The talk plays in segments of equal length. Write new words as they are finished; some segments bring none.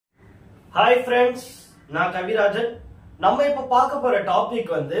Hi friends, நான் Kavirajan. நம்ம இப்ப பார்க்க போற டாபிக்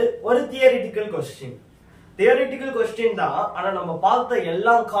ஒரு தியரிட்டிக்கல் क्वेश्चन. தியரிட்டிக்கல் क्वेश्चन தான், ஆனா நம்ம பார்த்த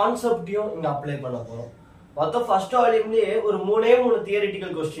எல்லா கான்செப்டையும் இங்க அப்ளை பண்ண போறோம். மொத்தம் ஃபர்ஸ்ட் வால்யூம்லயே ஒரு மூணே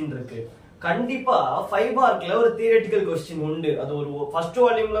தியரிட்டிக்கல் क्वेश्चन இருக்கு. கண்டிப்பா 5 மார்க்ல ஒரு தியரிட்டிக்கல் क्वेश्चन உண்டு. அது ஒரு ஃபர்ஸ்ட்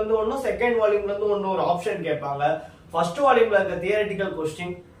வால்யூம்ல இருந்து ஒன்னு, செகண்ட் வால்யூம்ல இருந்து ஒன்னு ஒரு ஆப்ஷன் கேட்பாங்க. ஃபர்ஸ்ட் வால்யூம்ல இருக்க தியரிட்டிக்கல்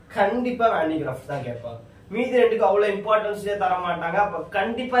क्वेश्चन கண்டிப்பா வேண்டி கிராஃப் தான் கேட்பாங்க. மீதி ரெண்டுக்கு அவ்வளவு இம்பார்ட்டன்ஸே தர மாட்டாங்க. அப்ப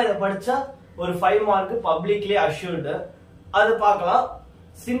கண்டிப்பா இத படிச்சா ஒரு 5 மார்க் பப்ளிக்லி அஷ்யூர்டு. அது பார்க்கலாம்.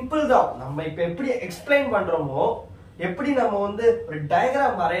 சிம்பிள் தான். நம்ம இப்ப எப்படி எக்ஸ்பிளைன் பண்றோமோ, எப்படி நம்ம ஒரு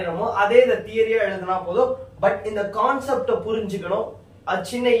டயகிராம் வரையறோமோ அதே இந்த தியரியா எழுதினா போதும். பட் இந்த கான்செப்ட புரிஞ்சுக்கணும். அது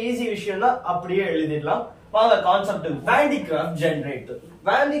சின்ன ஈஸி விஷயம் தான், அப்படியே எழுதிடலாம். வாங்க கான்செப்ட். வான் டி கிராஃப் ஜெனரேட்டர்.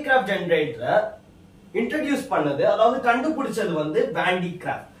 வான் டி கிராஃப் ஜெனரேட்டரை இன்ட்ரோடியூஸ் பண்ணது, அதாவது கண்டுபிடிச்சது வான் டி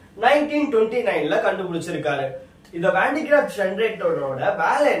கிராஃப் 1929ல கண்டுபிடிச்சிருக்காரு. இந்த வான் டி கிராஃப் ஜெனரேட்டரோட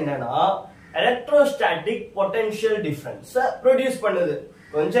வேலை என்னன்னா, எலக்ட்ரோஸ்டாட்டிக் பொட்டன்ஷியல் டிஃபரன்ஸ் ப்ரொடியூஸ் பண்ணுது.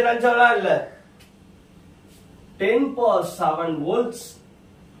 கொஞ்சம் நஞ்சம்லாம் இல்ல, 10⁻7 volts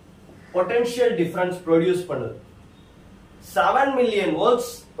பொட்டன்ஷியல் டிஃபரன்ஸ் ப்ரொடியூஸ் பண்ணுது. 7 மில்லியன்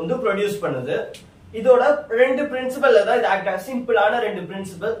வோல்ட்ஸ் ப்ரொடியூஸ் பண்ணுது. இதோட ரெண்டு பிரின்சிபல்ல தான் இது ஆக்ட் ஆகுது. சிம்பிளான ரெண்டு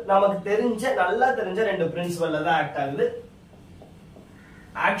பிரின்சிபல், நமக்கு தெரிஞ்ச நல்லா தெரிஞ்ச ரெண்டு பிரின்சிபல்ல தான் ஆக்ட் ஆகுது.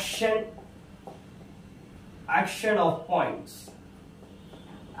 action of points.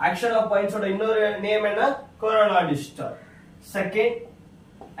 action of points ஓட இன்னொரு நேம் என்ன? Corona discharge. Second,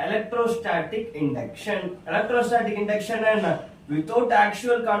 electrostatic induction. Electrostatic induction என்ன? வித்தவுட்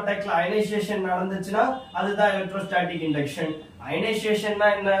ஆக்சுவல் கான்டாக்ட்ல அயனைசேஷன் நடந்துச்சுன்னா அதுதான் எலக்ட்ரோஸ்டாட்டிக் இண்டக்ஷன். அயனைசேஷன்னா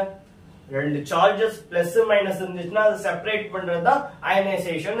என்ன? ரெண்டு சார்ஜஸ் பிளஸ் மைனஸ் இருந்துச்சுன்னா அதை செப்பரேட் பண்றதுதான்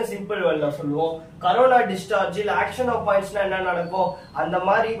அயனைசேஷன். சிம்பிள் வேர்ட்ல சொல்லுவோம். கரோனா டிஸ்சார்ஜில் ஆக்ஷன் ஆஃப் பாயிண்ட்ஸ்னா என்ன நடக்கும்? அந்த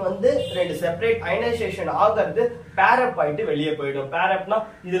மாதிரி ரெண்டு செப்பரேட் அயனைசேஷன் ஆகிறது பேரப் ஆயிட்டு வெளியே போயிடும். பேரப்னா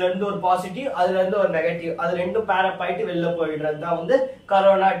இதுல இருந்து ஒரு பாசிட்டிவ், அதுல இருந்து ஒரு நெகட்டிவ், அது ரெண்டும் பேரப் ஆயிட்டு வெளில போயிடுறது தான்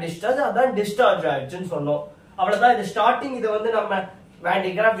கரோனா டிஸ்சார்ஜ். அதான் டிஸ்சார்ஜ் ஆயிடுச்சுன்னு சொன்னோம். அவ்வளவுதான். இது ஸ்டார்டிங். இது நம்ம வான் டி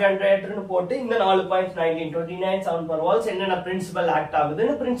கிராஃப் ஜெனரேட்டர்னு போட்டு இந்த 4 பாயிண்ட்ஸ் 1929 7 per volts என்னென்ன பிரின்சிபல் ஆக்ட்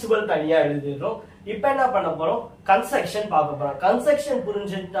ஆகுதுன்னு பிரின்சிபல் தனியா எழுதிடுறோம். இப்போ என்ன பண்ண போறோம்? கன்ஸ்ட்ரக்ஷன் பார்க்க போறோம். கன்ஸ்ட்ரக்ஷன்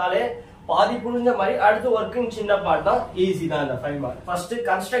புரிஞ்சுட்டாலே பாதி புரிஞ்ச மாதிரி. அடுத்து ஒர்க்கிங் சின்ன பார்ட் தான், ஈஸி தான் இந்த 5 மார்க். ஃபர்ஸ்ட்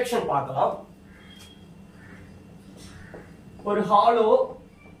கன்ஸ்ட்ரக்ஷன் பார்க்கலாம். ஒரு ஹாலோ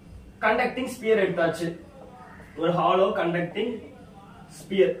கண்டக்டிங் ஸ்பியர் எடுத்தாச்சு. ஒரு ஹாலோ கண்டக்டிங்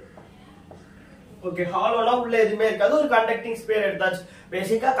ஸ்பியர். ஓகே, ஹாலோனா உள்ள எதுவுமே இருக்காது. ஒரு கண்டக்டிங் ஸ்பியர் எடுத்தாச்சு.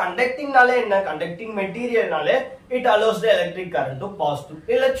 பேசிக்கா கண்டக்டிங்னாலே என்ன? Conducting மெட்டீரியல்னாலே it allows the electric current to pass through.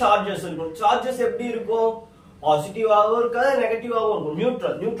 இல்ல சார்ஜஸ் இருக்கும். சார்ஜஸ் எப்படி இருக்கும்? பாசிட்டிவாகவும் இருக்காது, நெகட்டிவாகவும் இருக்கும்.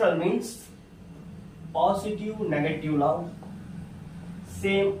 Neutral. Neutral means positive நெகட்டிவ்லாம்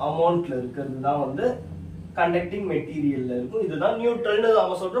same அமௌண்ட்ல இருக்கிறது தான் கண்டக்டிங் மெட்டீரியல்ல இருக்கும். இதுதான் நியூட்ரல்னு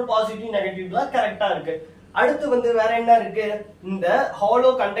நம்ம சொல்றோம். பாசிட்டிவ் நெகட்டிவ் தான் கரெக்டா இருக்கு. அடுத்து வேற என்ன இருக்கு? இந்த ஹாலோ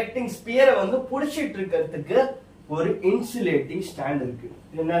கண்டக்டிங் ஸ்பியரை புடிச்சிட்டு இருக்கிறதுக்கு ஒரு இன்சுலேட்டிங் ஸ்டாண்ட் இருக்கு.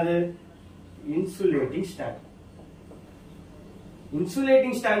 என்னது? Insulating stand.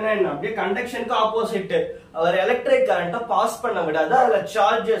 இன்சுலேட்டிங் ஸ்டாண்ட்னா என்ன? அப்படியே கண்டக்ஷனுக்கு ஆப்போசிட். அவர் எலக்ட்ரிக் கரண்ட பாஸ் பண்ண விடாது, அதுல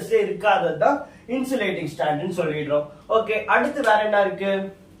சார்ஜஸ் இருக்காததான் இன்சுலேட்டிங் ஸ்டாண்ட்னு சொல்லிடுறோம். ஓகே, அடுத்து வேற என்ன இருக்கு?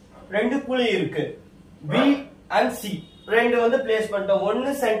 ரெண்டு புள்ளி இருக்கு, B and C. ரெண்டு பிளேஸ் பண்ணிட்டோம். ஒன்னு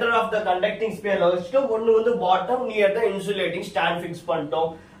சென்டர் ஆஃப் த கண்டக்டிங் ஸ்பியர்ல வச்சுட்டோம், ஒன்னு bottom near the insulating stand fix பண்ணிட்டோம்.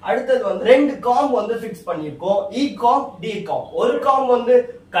 அடுத்தது ரெண்டு காம் ஃபிக்ஸ் பண்ணிருக்கோம், E காம், D காம். ஒரு காம்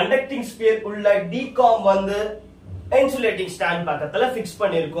கண்டக்டிங் ஸ்பியர் உள்ள, D காம் இன்சுலேட்டிங் ஸ்டாண்ட் பக்கத்துல ஃபிக்ஸ்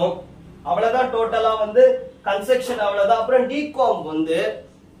பண்ணிருக்கோம். அவ்வளவுதான் டோட்டலா கன்ஸ்ட்ரக்ஷன் அவ்வளவுதான். அப்புறம் D காம்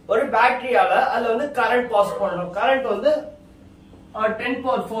ஒரு பேட்டரியால அதுல கரண்ட் பாஸ் பண்றோம். கரண்ட்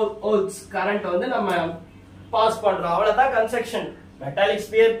 10⁻4 volts கரண்ட் நம்ம பாஸ் பண்றோம். அவ்வளவுதான் construction. Metallic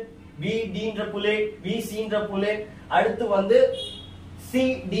sphere, B Dன்ற Phule, B Cன்ற Phule, அடுத்து C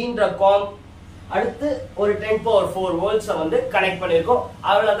Dன்ற காம், அடுத்து ஒரு 10⁻4 volts கனெக்ட் பண்ணிருக்கோம்.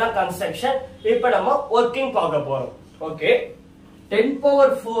 அவ்வளவுதான் கன்ஸ்ட்ரக்ஷன். இப்போ நம்ம ஒர்க்கிங் பார்க்க போறோம். ஓகே,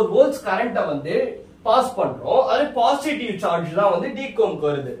 10⁻4 volts கரண்ட பாஸ் பண்றோம். அது பாசிட்டிவ் சார்ஜ் தான் D காம்க்கு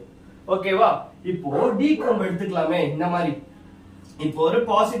வருது. ஓகேவா? இப்போ D காம் எடுத்துக்கலாமே. இந்த மாதிரி இப்போ ஒரு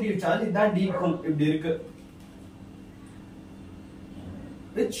பாசிட்டிவ் சார்ஜ் இதுதான் D காம் இப்படி இருக்கு.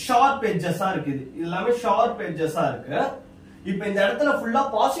 வித் ஷார்ப் எட்ஜஸா இருக்கு. இது எல்லாமே ஷார்ப் எட்ஜஸா இருக்கு. இப்போ இந்த இடத்துல ஃபுல்லா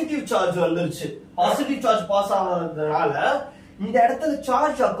பாசிட்டிவ் சார்ஜ் வந்துருச்சு. பாசிட்டிவ் சார்ஜ் பாஸ் ஆகிறதுனால இந்த இடத்துல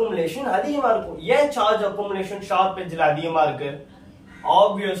சார்ஜ் அக்குமுலேஷன் அதிகமா இருக்கும். ஏன் சார்ஜ் அக்குமுலேஷன் ஷார்ப் எட்ஜ்ல அதிகமா இருக்கு?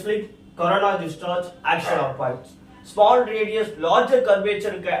 Obviously corona discharge, action of points. Small radius larger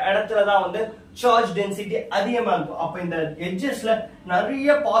curvature இருக்க இடத்துல தான் சார்ஜ் டென்சிட்டி அதிகமா இருக்கும். அப்ப இந்த எட்ஜஸ்ல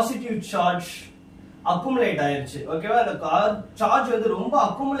நிறைய பாசிட்டிவ் சார்ஜ் அக்குமுலேட் ஆயிருச்சு. ஓகேவா? இந்த சார்ஜ் வந்து ரொம்ப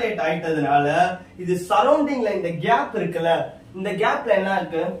அக்குமுலேட் ஆயிட்டதுனால இது சரௌண்டிங்ல இந்த கேப் இருக்குல்ல, இந்த கேப்ல என்ன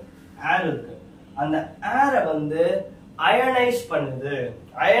இருக்கு? ஏர் இருக்கு. அந்த ஏரை வந்து அயனைஸ் பண்ணுது.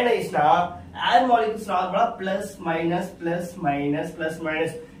 அயனைஸ்னா ஏர் மாலிகுல்ஸ் நார்மலா plus minus plus minus plus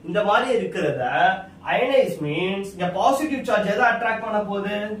minus இந்த மாதிரி இருக்கிறத அயனைஸ் மீன்ஸ் இந்த பாசிட்டிவ் சார்ஜ் எதை அட்ராக்ட் பண்ண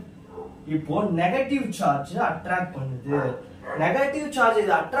போகுது? இப்போ நெகட்டிவ் சார்ஜ் அட்ராக்ட் பண்ணுது. நெகட்டிவ் சார்ஜ்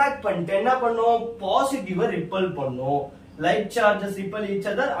இது அட்ராக்ட் பண்ணிட்டு என்ன பண்ணும்? பாசிட்டிவ் ரிப்பல் பண்ணும். Like charges ripple each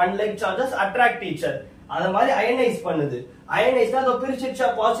other, unlike charges attract each other. அத மாதிரி அயனைஸ் பண்ணுது. அயனைஸ்னா அத பிரிச்சிடுச்சா,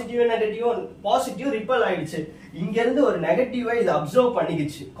 பாசிட்டிவ் நெகட்டிவ், பாசிட்டிவ் ரிப்பல் ஆயிடுச்சு. இங்க இருந்து ஒரு நெகட்டிவை இது அப்சர்வ்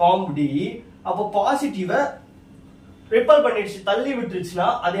பண்ணிக்கிச்சு காம்ப் டி. அப்போ பாசிட்டிவ ரிப்பல் பண்ணிடுச்சு, தள்ளி விட்டுருச்சுன்னா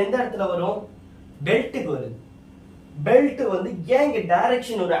அது எந்த இடத்துல வரும்? பெல்ட்டுக்கு வருது. பெல்ட் வந்து ஏன் இங்க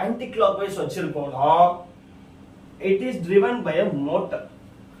டைரக்ஷன் ஒரு anti clockwise வச்சிருக்கோம்னா it is driven by a motor.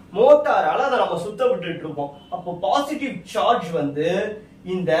 மோட்டாரால அதை நம்ம சுத்த விட்டுட்டு இருக்கோம். அப்போ பாசிட்டிவ் சார்ஜ் வந்து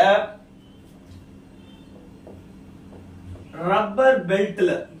இந்த ரப்பர்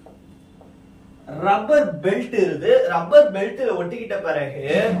பெல்ட்ல இருந்து ரப்பர் பெல்ட்ல ஒட்டிக்கிட்ட பிறகு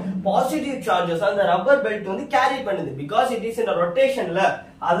பாசிட்டிவ் சார்ஜஸ் அந்த ரப்பர் பெல்ட் வந்து கேரி பண்ணுது. பிகாஸ் இட் இஸ் இன் ரொட்டேஷன்ல,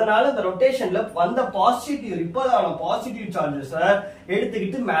 அதனால இந்த ரொட்டேஷன்ல வந்த பாசிட்டிவ் ரிப்பல் ஆன பாசிட்டிவ் சார்ஜஸ்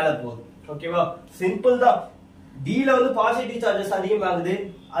எடுத்துக்கிட்டு மேல போகுது. ஓகேவா? சிம்பிள் தான். D ல வந்து பாசிட்டிவ் சார்ஜஸ் அதிகமாகுது,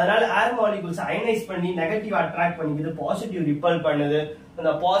 அதனால ஏர் மாலிகுல்ஸ் அயனைஸ் பண்ணி நெகட்டிவ் அட்ராக்ட் பண்ணிக்குது, பாசிட்டிவ் ரிப்பல் பண்ணுது.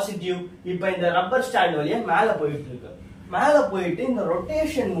 அந்த பாசிட்டிவ் இப்ப இந்த ரப்பர் ஸ்டாண்ட் வழியா மேல போயிட்டு இருக்கு. மேல போயிட்டு இந்த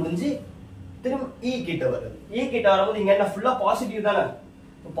ரொட்டேஷன் முடிஞ்சு திரும்ப E கிட்ட வருது. E கிட்ட வரும்போது இங்க என்ன ஃபுல்லா பாசிட்டிவ் தானே,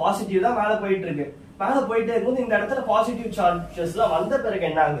 பாசிட்டிவ் தான் மேல போயிட்டு இருக்கு. மேல போயிட்டே இருக்கும்போது இந்த இடத்துல பாசிட்டிவ் சார்ஜஸ் எல்லாம் வந்த பிறகு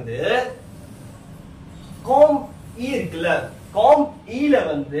என்ன ஆகுது? காம்ப் E இருக்குல்ல, காம்ப் E ல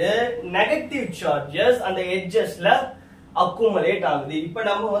வந்து நெகட்டிவ் சார்ஜஸ் அந்த எட்ஜஸ்ல அக்குமுலேட் ஆகுது. இப்ப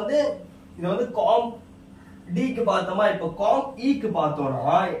நம்ம வந்து இது வந்து காம்ப் D க்கு பார்த்தோமா, இப்ப காம்ப் E க்கு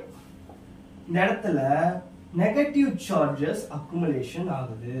பார்த்தோம்னா இந்த இடத்துல நெகட்டிவ் சார்ஜஸ் அக்குமுலேஷன்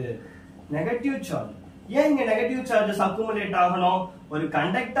ஆகுது. நெகட்டிவ் சார்ஜ் ஏன் இங்க நெகட்டிவ் சார்ஜஸ் அக்குமுலேட் ஆகணும்? ஒரு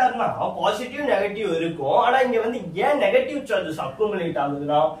கண்டக்டர்னா பாசிட்டிவ் நெகட்டிவ் இருக்கும். ஆனா இங்க வந்து ஏன் நெகட்டிவ் சார்ஜஸ் அக்குமுலேட்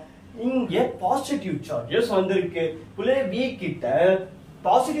ஆகுதுன்னா இங்க பாசிட்டிவ் சார்ஜஸ் வந்திருக்கு. புள்ளே V கிட்ட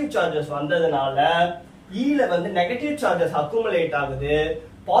பாசிட்டிவ் சார்ஜஸ் வந்ததுனால E ல வந்து நெகட்டிவ் சார்ஜஸ் அக்குமுலேட் ஆகுது.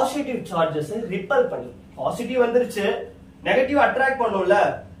 பாசிட்டிவ் சார்ஜஸ் ரிப்பல் பண்ணி, பாசிட்டிவ் வந்துருச்சு, நெகட்டிவ் அட்ராக்ட் பண்ணும்ல,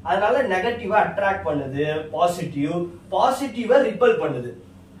 அதனால நெகட்டிவ் அட்ராக்ட் பண்ணுது. பாசிட்டிவ் ரிப்பல் பண்ணுது.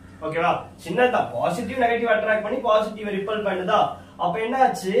 ஓகேவா? சின்னதா பாசிட்டிவ் நெகட்டிவ் அட்ராக்ட் பண்ணி பாசிட்டிவ் ரிப்பல் பண்ணுதா? அப்ப என்ன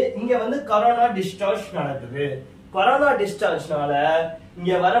ஆச்சு? இங்க வந்து கொரோனா டிஸ்சார்ஜ் நடக்குது. கொரோனா டிஸ்சார்ஜ்னால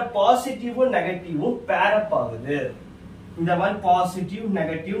இங்க வர பாசிட்டிவும் நெகட்டிவும் பேரப் ஆகுது. இந்த மாதிரி பாசிட்டிவ்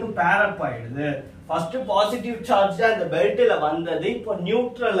நெகட்டிவ் பேரப் ஆயிடுது. ஃபர்ஸ்ட் பாசிட்டிவ் சார்ஜ் அந்த பெல்ட்ல வந்தது, இப்போ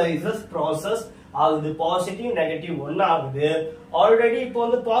நியூட்ரலைசஸ் ப்ராசஸ் ஆகுது. பாசிட்டிவ் நெகட்டிவ் ஒன்னு ஆகுது. ஆல்ரெடி இப்போ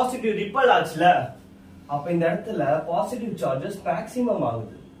வந்து பாசிட்டிவ் ரிப்பல் ஆச்சுல, அப்ப இந்த இடத்துல பாசிட்டிவ் சார்ஜஸ் மேக்ஸிமம்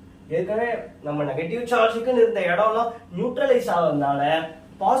ஆகுது. ஏற்கனவே நம்ம நெகட்டிவ் சார்ஜுக்கு இருந்த இடம்லாம் நியூட்ரலைஸ் ஆகுறதுனால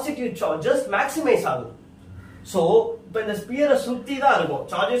பாசிட்டிவ் சார்ஜஸ் மேக்ஸிமைஸ் ஆகுது. சோ இப்ப இந்த ஸ்பியரை சுத்தி தான் இருக்கும்,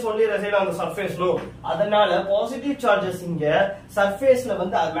 charges only reside on the surface no, அதனால பாசிட்டிவ் சார்ஜஸ் இங்க சர்ஃபேஸ்ல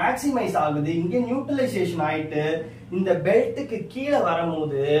வந்து மேக்ஸிமைஸ் ஆகுது. இங்க நியூட்ரலைசேஷன் ஆயிட்டு இந்த பெல்ட்டுக்கு கீழே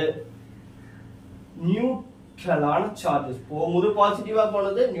வரும்போது நியூட்ரலான சார்ஜஸ் போகும்போது பாசிட்டிவா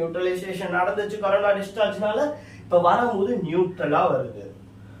போனது, நியூட்ரலைசேஷன் நடந்துச்சு கொரோனா டிஸ்சார்ஜ்னால. இப்ப வரும்போது நியூட்ரலா வருது.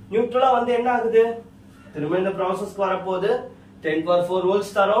 நியூட்ரலா வந்து என்ன ஆகுது? திரும்ப இந்த ப்ராசஸ்க்கு வரப்போகுது. 10⁴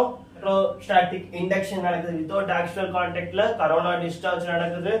 வோல்ட்ஸ் தரோம். ஸ்டாட்டிக் இண்டக்ஷன் நடக்குது, வித்அவுட் ஆக்சுவல் கான்டாக்ட்ல கொரோனா டிஸ்சார்ஜ்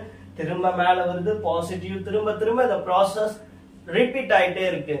நடக்குது. திரும்ப மேல வருது பாசிட்டிவ். திரும்ப இந்த ப்ராசஸ் ரிப்பீட் ஆயிட்டே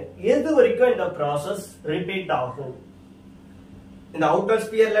இருக்கு. எது வரைக்கும் இந்த ப்ராசஸ் ரிப்பீட் ஆகும்? இந்த அவுட்டர்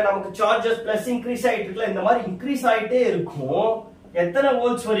ஸ்பியர்ல நமக்கு சார்ஜஸ் பிளஸ் இன்க்ரீஸ் ஆயிட்டு இருக்குல்ல, இந்த மாதிரி இன்க்ரீஸ் ஆயிட்டே இருக்கும். எத்தனை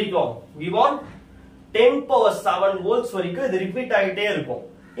வோல்ட்ஸ் வரைக்கும்? we want 10⁻⁷ வோல்ட்ஸ் வரைக்கும் இது ரிப்பீட் ஆயிட்டே இருக்கும்.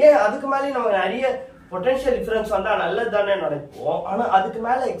 ஏன் அதுக்கு மேலே நம்ம நிறைய பொட்டன்ஷியல் டிஃபரன்ஸ் வந்தா நல்லது தானே நினைப்போம். ஆனா அதுக்கு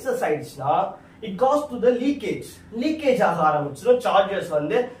மேல எக்ஸஸ் ஆயிடுச்சுன்னா it cos to the leakage ஆக ஆரம்பிச்சிடும் சார்ஜஸ்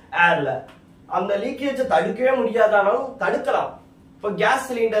வந்து ஏர்ல. அந்த லீக்கேஜை தடுக்கவே முடியாதானாலும் தடுக்கலாம். இப்போ கேஸ்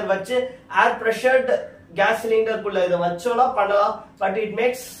சிலிண்டர் வச்சு ஏர் பிரஷர்ட் கேஸ் சிலிண்டருக்குள்ள இதை வச்சோம்னா பண்ணலாம். But it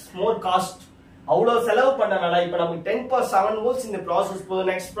makes more cost. அவ்வளவு செலவு பண்ணனால இப்ப நமக்கு 10⁻⁷ வோல்ட்ஸ் இந்த ப்ராசஸ்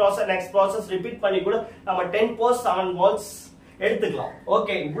போதும். நெக்ஸ்ட் ப்ராசஸ் ரிப்பீட் பண்ணி கூட நம்ம 10⁻⁷ வோல்ட்ஸ் எடுத்துக்கலாம்.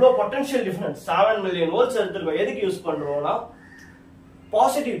 ஓகே, இவ்வளவு பொட்டன்ஷியல் டிஃபரன்ஸ் 7 மில்லியன் வோல்ட்ஸ் எடுத்துருக்கோம். எதுக்கு யூஸ் பண்றோம்னா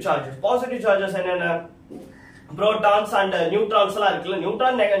பாசிட்டிவ் சார்ஜஸ் என்னென்ன? புரோட்டான்ஸ் அண்ட் நியூட்ரான்ஸ் எல்லாம் இருக்குல்ல,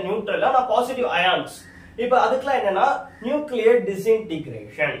 நியூட்ரல் ஆனா பாசிட்டிவ் அயான்ஸ். இப்ப அதுக்கெல்லாம் என்னன்னா நியூக்ளியர்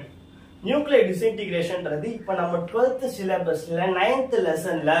டிஸ்இன்டிகிரேஷன்ன்றது இப்ப நம்ம 12th சிலபஸ்ல 9th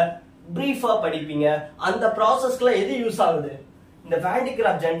லெசன்ல பிரீஃபா படிப்பீங்க. அந்த ப்ராசஸ்க்குலாம் எது யூஸ் ஆகுது? இந்த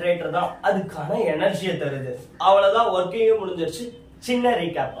வேண்டிகிராஃப் ஜெனரேட்டர் தான் அதுக்கான எனர்ஜியை தருது. அவ்வளவுதான், ஒர்க்கிங்கும் முடிஞ்சிருச்சு. சின்ன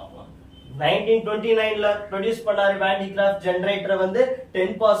ரீகேப் ஆகலாம். 1929ல ப்ரொடியூஸ் பண்ணாரு வேண்டிகிராஃப் ஜெனரேட்டர் வந்து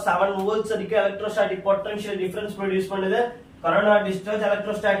 10⁻7 வோல்ட்ஸ் வரைக்கும் எலக்ட்ரோஸ்டாட்டிக் பொட்டன்ஷியல் டிஃபரன்ஸ் ப்ரொடியூஸ் பண்ணுது. கொரோனா டிஸ்சார்ஜ்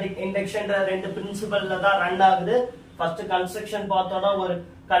எலக்ட்ரோஸ்டாட்டிக் இண்டக்ஷன் ரெண்டு பிரின்சிபல்ல தான் ரன் ஆகுது. ஃபர்ஸ்ட் கன்ஸ்ட்ரக்ஷன் பார்த்தோம்னா ஒரு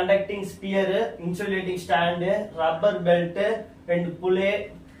conducting sphere, insulating stand, rubber belt, 2 Phule,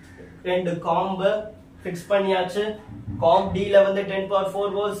 2 காம்பு ஃபிக்ஸ் பண்ணியாச்சு. காம்ப் டில வந்து 10⁻4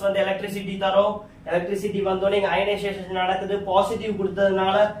 வோல்ட்ஸ் வந்து எலக்ட்ரிசிட்டி தரும். எலக்ட்ரிசிட்டி வந்தோடனே இங்க அயனைசேஷன் நடக்குது. பாசிட்டிவ்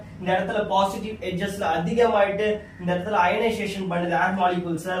கொடுத்ததுனால இந்த இடத்துல பாசிட்டிவ் எட்ஜஸ்ல அதிகமாயிட்டு இந்த இடத்துல அயனைசேஷன் பண்ணுது ஏர்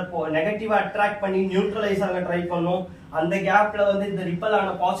மாலிகூல்ஸ். நெகட்டிவா அட்ராக்ட் பண்ணி நியூட்ரலைஸ் ஆக ட்ரை பண்ணும். அந்த கேப்ல வந்து இந்த ரிப்பல்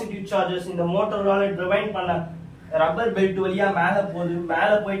ஆன பாசிட்டிவ் சார்ஜஸ் இந்த மோட்டரால டிரைவ் பண்ண ரப்பர் பெல்ட் வழியா மேல போகுது.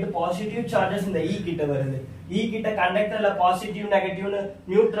 மேல போயிட்டு பாசிட்டிவ் சார்ஜஸ் இந்த இ கிட்ட வருது. இ கிட்ட கண்டக்டர்ல பாசிட்டிவ் நெகட்டிவ்னு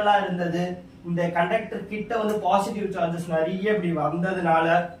நியூட்ரலா இருந்தது. இந்த கண்டக்டர் கிட்ட வந்து பாசிட்டிவ் சார்ஜஸ் நிறைய இப்படி வந்ததுனால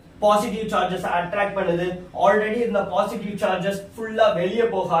பாசிட்டிவ் சார்ஜஸ் அட்ராக்ட் பண்ணுது. ஆல்ரெடி இருந்த பாசிட்டிவ் சார்ஜஸ் ஃபுல்லா வெளியே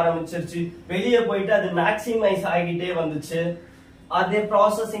போக ஆரம்பிச்சிருச்சு. வெளியே போயிட்டு அது மேக்சிமைஸ் ஆகிட்டே வந்துச்சு. அதே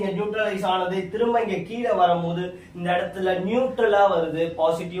ப்ராசஸ் இங்க நியூட்ரலைஸ் ஆனது திரும்ப இங்க கீழே வரும்போது இந்த இடத்துல நியூட்ரலா வருது.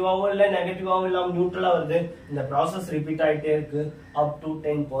 பாசிட்டிவாவும் இல்ல நெகட்டிவாவும் இல்லாம நியூட்ரலா வருது. இந்த ப்ராசஸ் ரிப்பீட் ஆயிட்டே இருக்கு அப் டு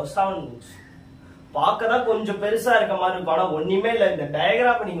 10⁻7 வோல்ட்ஸ். பார்க்கதான் கொஞ்சம் பெருசா இருக்க மாதிரி இருக்கும், ஆனா ஒண்ணுமே இல்ல. இந்த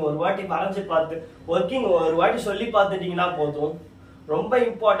டயக்ராம் நீங்க ஒரு வாட்டி வரைஞ்சு பார்த்து ஒர்க்கிங் ஒரு வாட்டி சொல்லி பார்த்துட்டீங்கன்னா போதும். ரொம்ப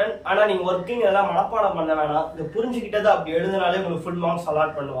இம்பார்ட்டன்ட். ஆனா நீங்க ஒர்க்கிங் எல்லாம் மனப்பாடம் பண்ண வேணாம். இதை புரிஞ்சுக்கிட்டது அப்படி எழுதினாலே உங்களுக்கு ஃபுல் மார்க்ஸ்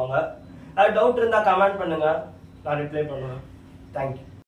அலாட் பண்ணுவாங்க. டவுட் இருந்தா கமெண்ட் பண்ணுங்க, நான் ரிப்ளை பண்ணுவேன். தேங்க்யூ.